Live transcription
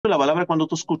la palabra cuando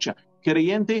tú escuchas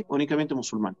creyente, únicamente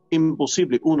musulmán.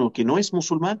 Imposible, uno que no es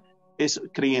musulmán es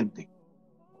creyente.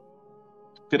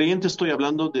 Creyente estoy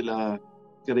hablando de la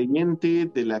creyente,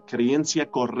 de la creencia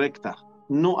correcta.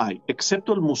 No hay,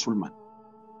 excepto el musulmán.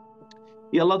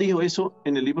 Y Allah dijo eso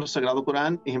en el libro sagrado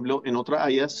Corán, ejemplo, en otra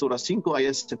ayah, Sura 5,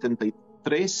 ayah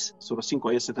 73, Sura 5,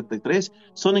 ayah 73,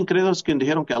 son incrédulos quienes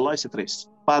dijeron que Allah es tres,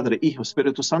 Padre, Hijo,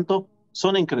 Espíritu Santo,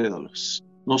 son incrédulos,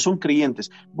 no son creyentes.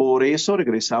 Por eso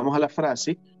regresamos a la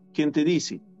frase, quien te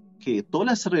dice que todas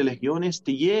las religiones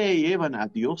te llevan a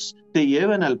Dios, te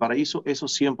llevan al paraíso, eso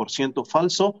es 100%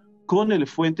 falso, con el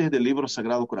fuente del libro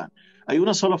sagrado Corán. Hay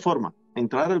una sola forma,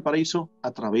 entrar al paraíso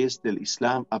a través del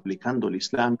Islam, aplicando el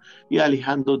Islam y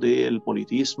alejando del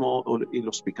politismo y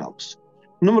los pecados.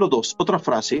 Número dos, otra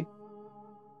frase.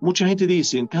 Mucha gente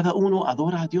dice, cada uno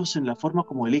adora a Dios en la forma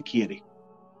como Él quiere.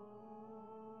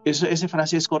 ¿Esa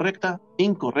frase es correcta?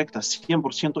 Incorrecta,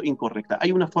 100% incorrecta.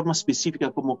 Hay una forma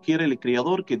específica como quiere el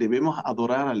Creador que debemos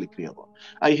adorar al Creador.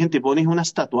 Hay gente que pone una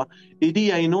estatua y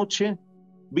día y noche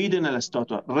piden a la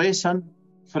estatua, rezan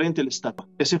frente a la estatua.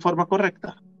 ¿Esa forma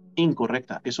correcta?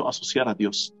 Incorrecta, eso asociar a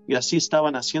Dios. Y así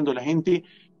estaban haciendo la gente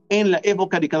en la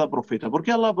época de cada profeta. ¿Por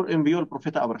qué Allah envió al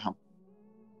profeta Abraham?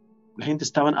 La gente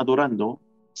estaban adorando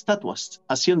estatuas,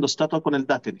 haciendo estatua con el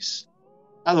dátiles,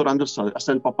 adorando estatuas.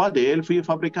 Hasta el papá de él fue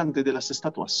fabricante de las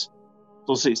estatuas.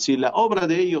 Entonces, si la obra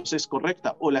de ellos es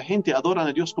correcta o la gente adora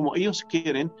a Dios como ellos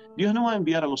quieren, Dios no va a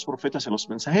enviar a los profetas y a los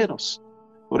mensajeros.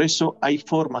 Por eso hay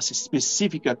formas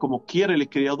específicas como quiere el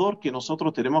Creador que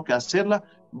nosotros tenemos que hacerla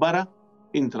para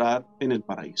entrar en el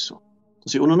paraíso.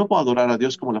 Entonces, uno no puede adorar a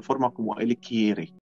Dios como la forma como Él quiere.